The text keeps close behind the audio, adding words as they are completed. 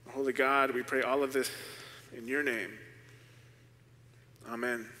Holy God, we pray all of this in your name.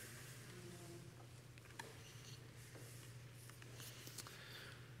 Amen.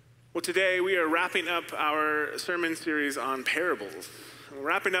 Well, today we are wrapping up our sermon series on parables. We're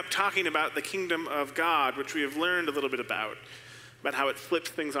wrapping up talking about the kingdom of God, which we have learned a little bit about how it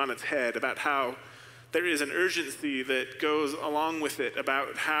flips things on its head, about how there is an urgency that goes along with it,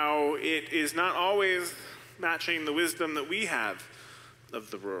 about how it is not always matching the wisdom that we have of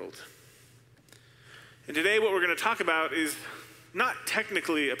the world. And today what we're going to talk about is not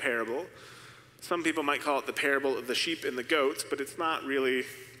technically a parable. Some people might call it the parable of the sheep and the goats, but it's not really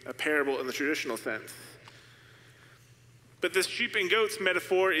a parable in the traditional sense. But this sheep and goats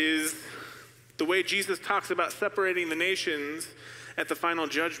metaphor is the way Jesus talks about separating the nations at the final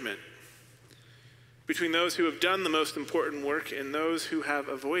judgment between those who have done the most important work and those who have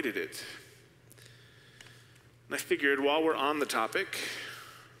avoided it. And I figured while we're on the topic,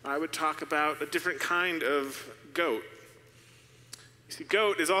 I would talk about a different kind of goat. You see,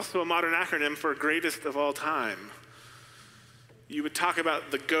 GOAT is also a modern acronym for greatest of all time. You would talk about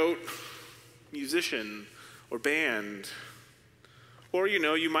the GOAT musician or band. Or,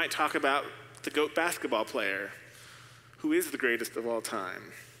 you might talk about the GOAT basketball player, who is the greatest of all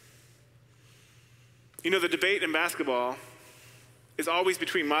time. The debate in basketball is always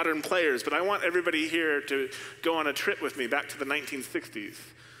between modern players, but I want everybody here to go on a trip with me back to the 1960s.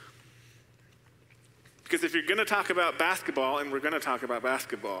 Because if you're going to talk about basketball, and we're going to talk about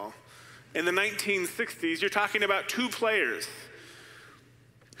basketball, in the 1960s, you're talking about two players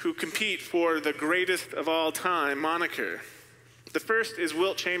who compete for the greatest of all time moniker. The first is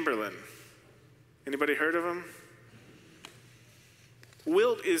Wilt Chamberlain. Anybody heard of him?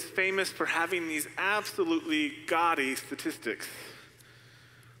 Wilt is famous for having these absolutely gaudy statistics.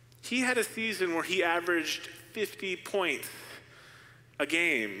 He had a season where he averaged 50 points a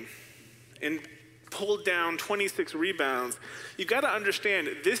game and pulled down 26 rebounds. You've got to understand,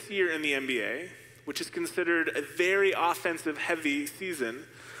 this year in the NBA, which is considered a very offensive-heavy season,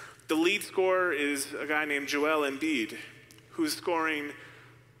 the lead scorer is a guy named Joel Embiid, who's scoring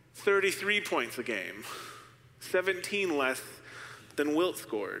 33 points a game, 17 less than Wilt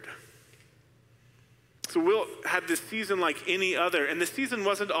scored. So Wilt had this season like any other, and the season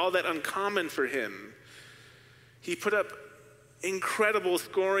wasn't all that uncommon for him. He put up incredible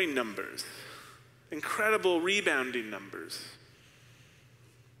scoring numbers, incredible rebounding numbers.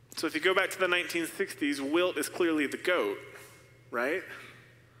 So if you go back to the 1960s, Wilt is clearly the GOAT, right?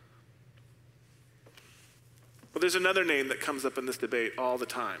 Well, there's another name that comes up in this debate all the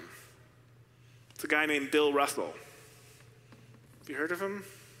time. It's a guy named Bill Russell. Have you heard of him?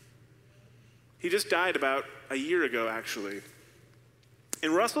 He just died about a year ago, actually.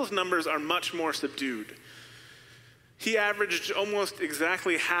 And Russell's numbers are much more subdued. He averaged almost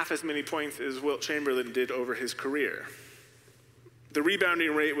exactly half as many points as Wilt Chamberlain did over his career. The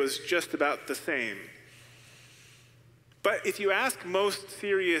rebounding rate was just about the same. But if you ask most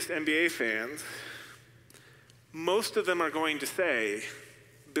serious NBA fans, most of them are going to say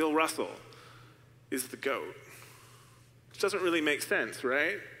Bill Russell is the GOAT. Which doesn't really make sense,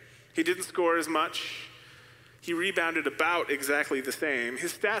 right? He didn't score as much. He rebounded about exactly the same.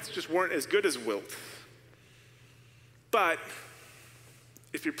 His stats just weren't as good as Wilt. But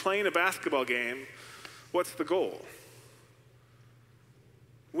if you're playing a basketball game, what's the goal?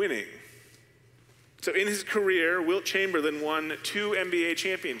 Winning. So in his career, Wilt Chamberlain won 2 NBA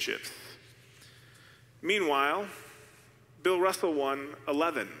championships. Meanwhile, Bill Russell won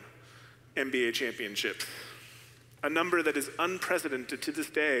 11 NBA championships, a number that is unprecedented to this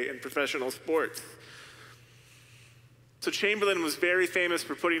day in professional sports. So Chamberlain was very famous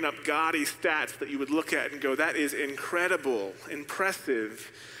for putting up gaudy stats that you would look at and go, that is incredible,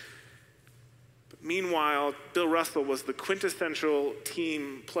 impressive. But meanwhile, Bill Russell was the quintessential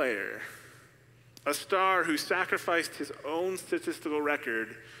team player, a star who sacrificed his own statistical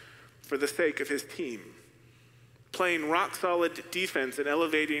record for the sake of his team, playing rock-solid defense and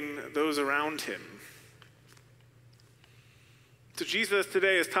elevating those around him. So Jesus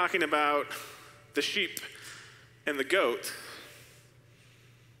today is talking about the sheep and the goat.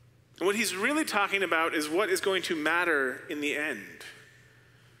 And what he's really talking about is what is going to matter in the end.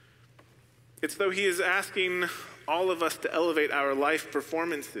 It's though he is asking all of us to elevate our life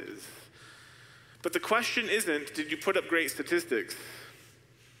performances. But the question isn't, did you put up great statistics?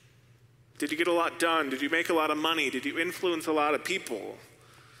 Did you get a lot done? Did you make a lot of money? Did you influence a lot of people?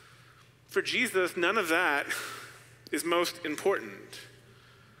 For Jesus, none of that is most important.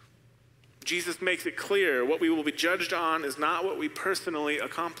 Jesus makes it clear what we will be judged on is not what we personally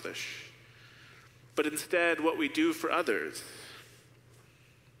accomplish, but instead what we do for others.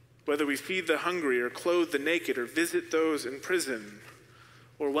 whether we feed the hungry or clothe the naked or visit those in prison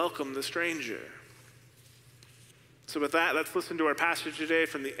or welcome the stranger. So with that, let's listen to our passage today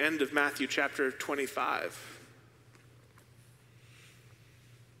from the end of Matthew chapter 25.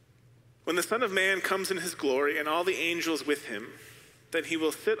 When the Son of Man comes in his glory and all the angels with him, then he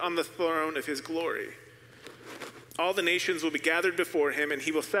will sit on the throne of his glory. All the nations will be gathered before him, and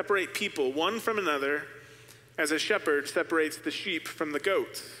he will separate people one from another as a shepherd separates the sheep from the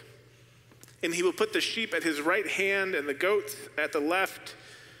goats. And he will put the sheep at his right hand and the goats at the left.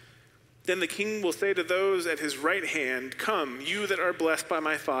 Then the king will say to those at his right hand, "Come, you that are blessed by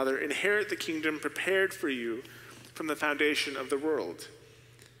my Father, inherit the kingdom prepared for you from the foundation of the world.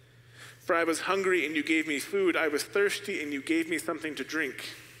 For I was hungry, and you gave me food. I was thirsty, and you gave me something to drink.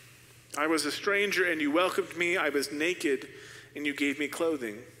 I was a stranger, and you welcomed me. I was naked, and you gave me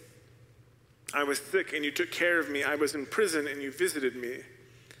clothing. I was sick, and you took care of me. I was in prison, and you visited me."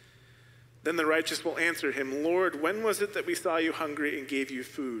 Then the righteous will answer him, "Lord, when was it that we saw you hungry and gave you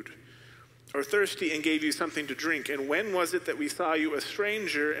food? Or thirsty and gave you something to drink? And when was it that we saw you a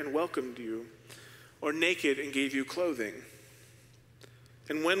stranger and welcomed you? Or naked and gave you clothing?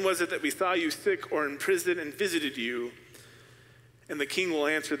 And when was it that we saw you sick or in prison and visited you?" And the king will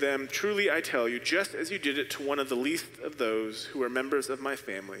answer them, "Truly I tell you, just as you did it to one of the least of those who are members of my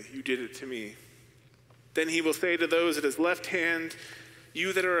family, you did it to me." Then he will say to those at his left hand,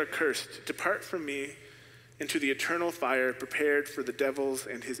 "You that are accursed, depart from me into the eternal fire prepared for the devils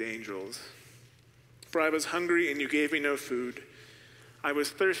and his angels. For I was hungry, and you gave me no food. I was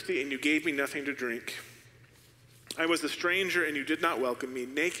thirsty, and you gave me nothing to drink. I was a stranger, and you did not welcome me,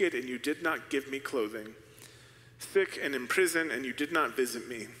 naked, and you did not give me clothing, sick and in prison, and you did not visit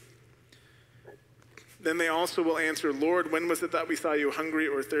me." Then they also will answer, "Lord, when was it that we saw you hungry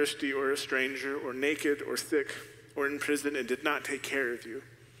or thirsty or a stranger or naked or sick or in prison and did not take care of you?"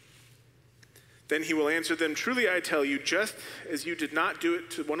 Then he will answer them, "Truly I tell you, just as you did not do it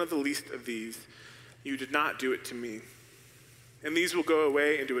to one of the least of these, you did not do it to me. And these will go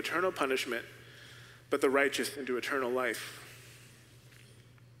away into eternal punishment, but the righteous into eternal life."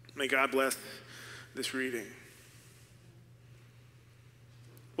 May God bless this reading.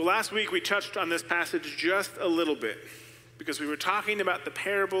 Well, last week we touched on this passage just a little bit because we were talking about the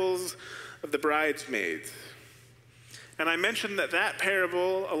parables of the bridesmaids. And I mentioned that that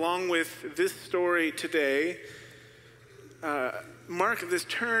parable, along with this story today, mark this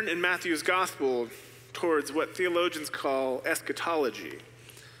turn in Matthew's gospel towards what theologians call eschatology,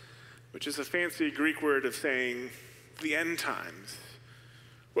 which is a fancy Greek word of saying the end times.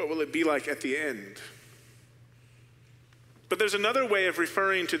 What will it be like at the end? But there's another way of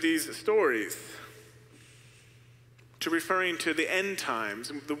referring to these stories, to referring to the end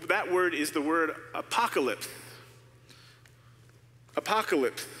times. That word is the word apocalypse.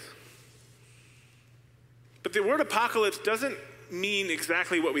 Apocalypse. But the word apocalypse doesn't mean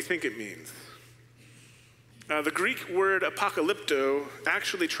exactly what we think it means. The Greek word apocalypto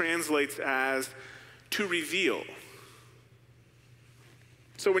actually translates as to reveal.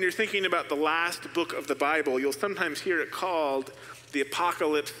 So when you're thinking about the last book of the Bible, you'll sometimes hear it called the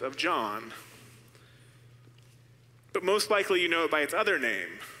Apocalypse of John. But most likely you know it by its other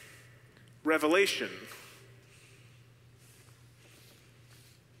name, Revelation.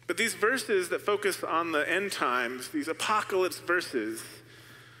 But these verses that focus on the end times, these apocalypse verses,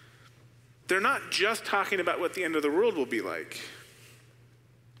 they're not just talking about what the end of the world will be like.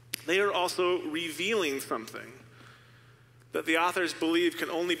 They are also revealing something that the authors believe can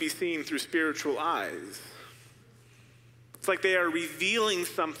only be seen through spiritual eyes. It's like they are revealing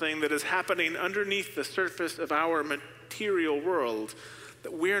something that is happening underneath the surface of our material world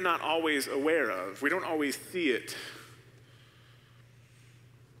that we're not always aware of. We don't always see it.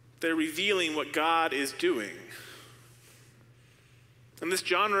 They're revealing what God is doing. And this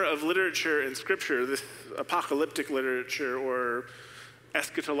genre of literature in Scripture, this apocalyptic literature or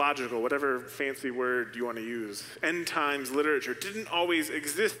eschatological, whatever fancy word you want to use, end times literature, didn't always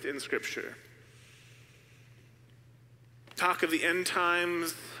exist in Scripture. Talk of the end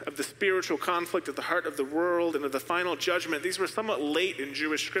times, of the spiritual conflict at the heart of the world, and of the final judgment, these were somewhat late in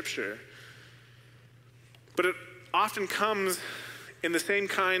Jewish Scripture. But it often comes in the same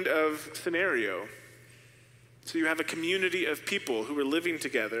kind of scenario. So you have a community of people who are living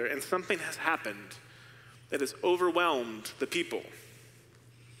together, and something has happened that has overwhelmed the people.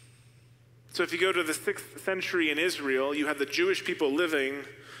 So if you go to the 6th century in Israel, you have the Jewish people living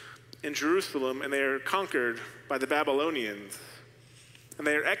in Jerusalem, and they are conquered by the Babylonians. And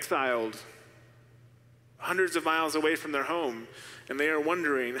they are exiled hundreds of miles away from their home, and they are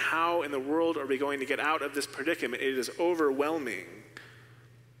wondering, how in the world are we going to get out of this predicament? It is overwhelming.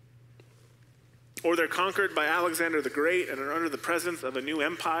 Or they're conquered by Alexander the Great and are under the presence of a new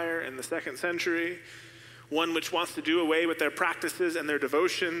empire in the 2nd century, one which wants to do away with their practices and their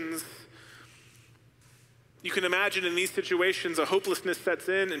devotions. You can imagine in these situations a hopelessness sets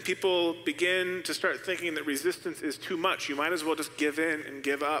in and people begin to start thinking that resistance is too much. You might as well just give in and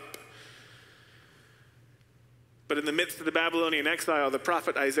give up. But in the midst of the Babylonian exile, the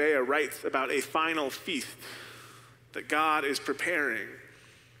prophet Isaiah writes about a final feast that God is preparing,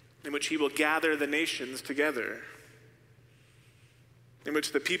 in which he will gather the nations together, in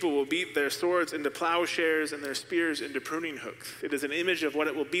which the people will beat their swords into plowshares and their spears into pruning hooks. It is an image of what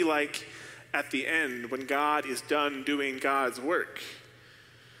it will be like at the end when God is done doing God's work.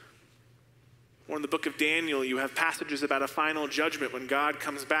 Or in the book of Daniel, you have passages about a final judgment when God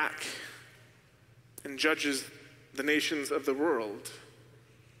comes back and judges the nations of the world.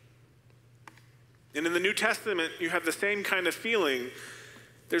 And in the New Testament, you have the same kind of feeling.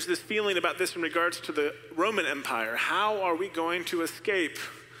 There's this feeling about this in regards to the Roman Empire. How are we going to escape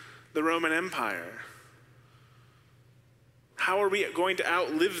the Roman Empire? How are we going to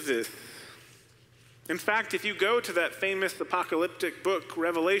outlive this? In fact, if you go to that famous apocalyptic book,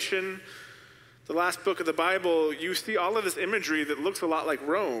 Revelation, the last book of the Bible, you see all of this imagery that looks a lot like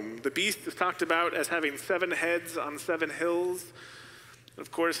Rome. The beast is talked about as having 7 heads on 7 hills.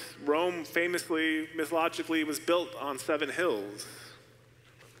 Of course, Rome famously, mythologically, was built on 7 hills.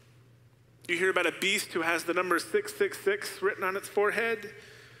 You hear about a beast who has the number 666 written on its forehead.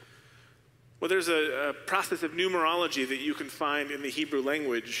 Well, there's a process of numerology that you can find in the Hebrew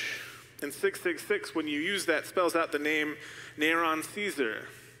language. And 666, when you use that, spells out the name Neron Caesar,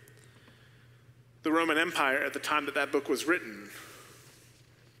 the Roman Empire at the time that that book was written,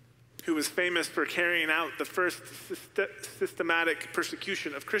 who was famous for carrying out the first systematic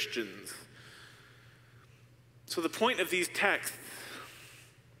persecution of Christians. So the point of these texts,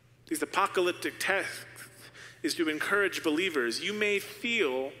 these apocalyptic texts, is to encourage believers. You may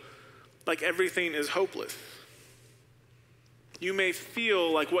feel like everything is hopeless. You may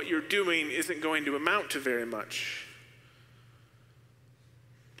feel like what you're doing isn't going to amount to very much.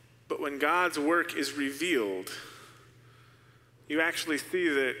 But when God's work is revealed, you actually see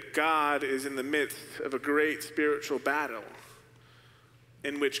that God is in the midst of a great spiritual battle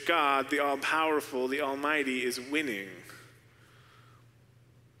in which God, the all-powerful, the Almighty, is winning.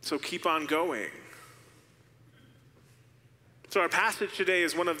 So keep on going. So our passage today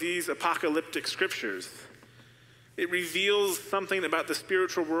is one of these apocalyptic scriptures. It reveals something about the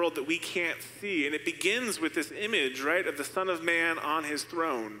spiritual world that we can't see. And it begins with this image, right, of the Son of Man on his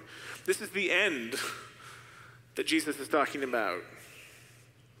throne. This is the end that Jesus is talking about.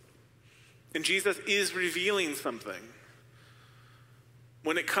 And Jesus is revealing something.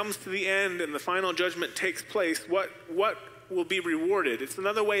 When it comes to the end and the final judgment takes place, what will be rewarded? It's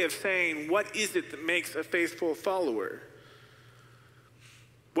another way of saying, what is it that makes a faithful follower?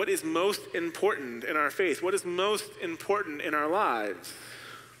 What is most important in our faith? What is most important in our lives?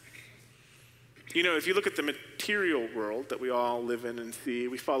 You know, if you look at the material world that we all live in and see,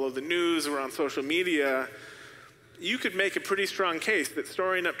 we follow the news, we're on social media, you could make a pretty strong case that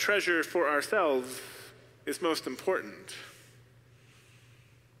storing up treasure for ourselves is most important.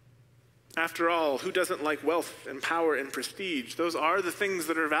 After all, who doesn't like wealth and power and prestige? Those are the things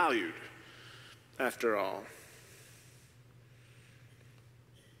that are valued, after all.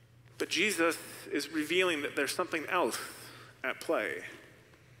 But Jesus is revealing that there's something else at play.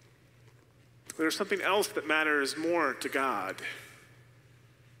 There's something else that matters more to God.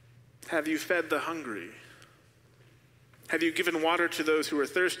 Have you fed the hungry? Have you given water to those who are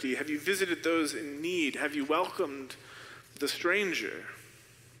thirsty? Have you visited those in need? Have you welcomed the stranger?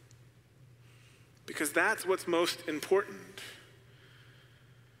 Because that's what's most important.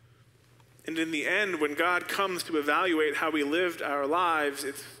 And in the end, when God comes to evaluate how we lived our lives,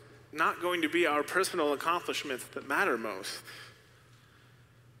 it's not going to be our personal accomplishments that matter most.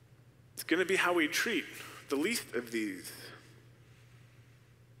 It's going to be how we treat the least of these.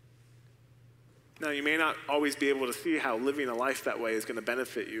 Now, you may not always be able to see how living a life that way is going to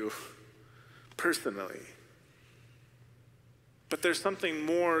benefit you personally. But there's something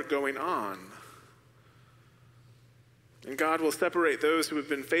more going on. And God will separate those who have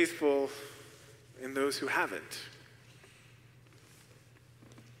been faithful and those who haven't.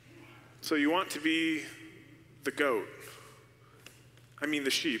 So you want to be the goat. I mean the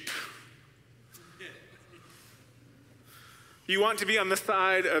sheep. You want to be on the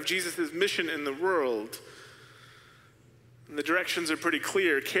side of Jesus' mission in the world. And the directions are pretty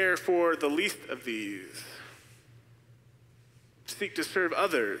clear. Care for the least of these. Seek to serve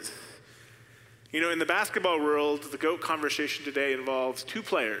others. You know, in the basketball world, the GOAT conversation today involves 2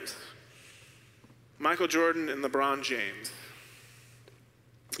 players. Michael Jordan and LeBron James.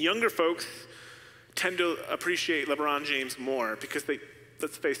 Younger folks tend to appreciate LeBron James more because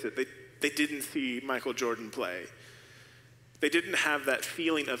let's face it, they didn't see Michael Jordan play. They didn't have that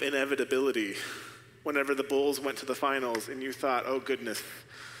feeling of inevitability whenever the Bulls went to the finals and you thought, oh goodness,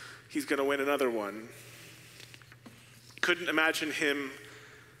 he's going to win another one. Couldn't imagine him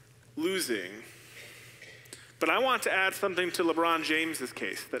losing. But I want to add something to LeBron James's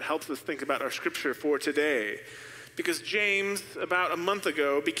case that helps us think about our scripture for today. Because James, about a month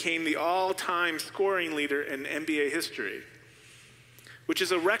ago, became the all-time scoring leader in NBA history, which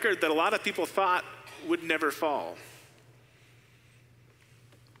is a record that a lot of people thought would never fall.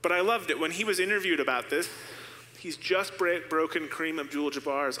 But I loved it. When he was interviewed about this, he's just broken Kareem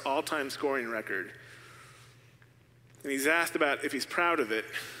Abdul-Jabbar's all-time scoring record. And he's asked about if he's proud of it.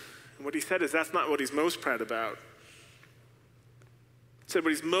 And what he said is that's not what he's most proud about. He said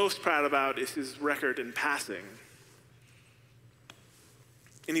what he's most proud about is his record in passing.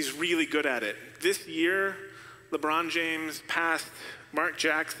 And he's really good at it. This year, LeBron James passed Mark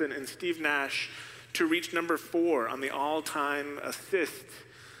Jackson and Steve Nash to reach number 4 on the all-time assist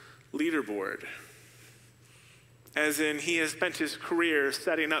leaderboard. As in, he has spent his career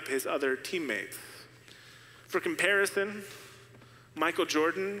setting up his other teammates. For comparison, Michael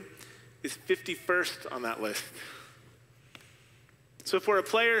Jordan is 51st on that list. So for a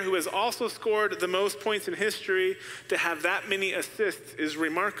player who has also scored the most points in history, to have that many assists is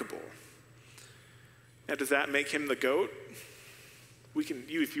remarkable. Now, does that make him the GOAT?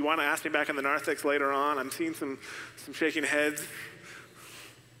 If you want to ask me back in the narthex later on, I'm seeing some shaking heads.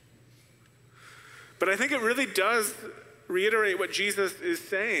 But I think it really does reiterate what Jesus is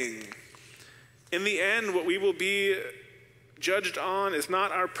saying. In the end, what we will be judged on is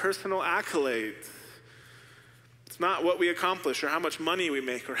not our personal accolades. It's not what we accomplish or how much money we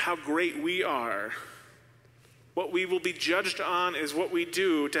make or how great we are. What we will be judged on is what we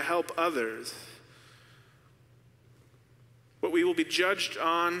do to help others. What we will be judged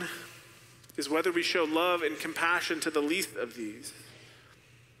on is whether we show love and compassion to the least of these.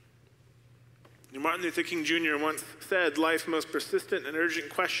 Martin Luther King Jr. once said, life's most persistent and urgent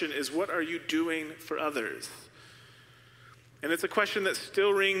question is, what are you doing for others? And it's a question that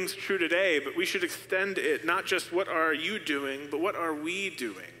still rings true today, but we should extend it, not just what are you doing, but what are we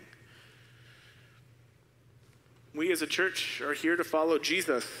doing? We as a church are here to follow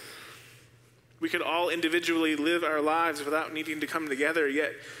Jesus. We could all individually live our lives without needing to come together,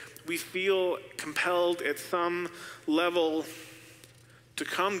 yet we feel compelled at some level to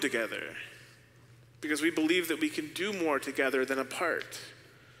come together because we believe that we can do more together than apart.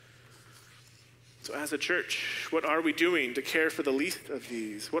 So as a church, what are we doing to care for the least of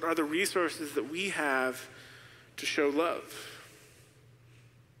these? What are the resources that we have to show love?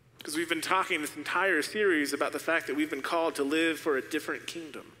 Because we've been talking this entire series about the fact that we've been called to live for a different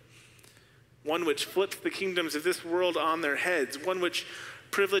kingdom. One which flips the kingdoms of this world on their heads. One which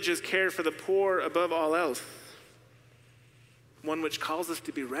privileges care for the poor above all else. One which calls us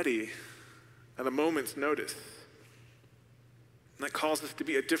to be ready at a moment's notice. And that calls us to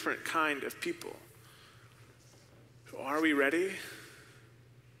be a different kind of people. So are we ready?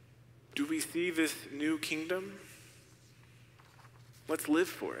 Do we see this new kingdom? Let's live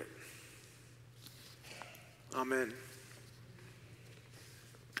for it. Amen.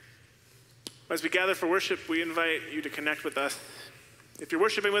 As we gather for worship, we invite you to connect with us. If you're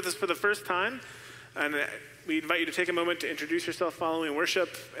worshiping with us for the first time, and we invite you to take a moment to introduce yourself following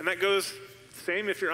worship, and that goes the same if you're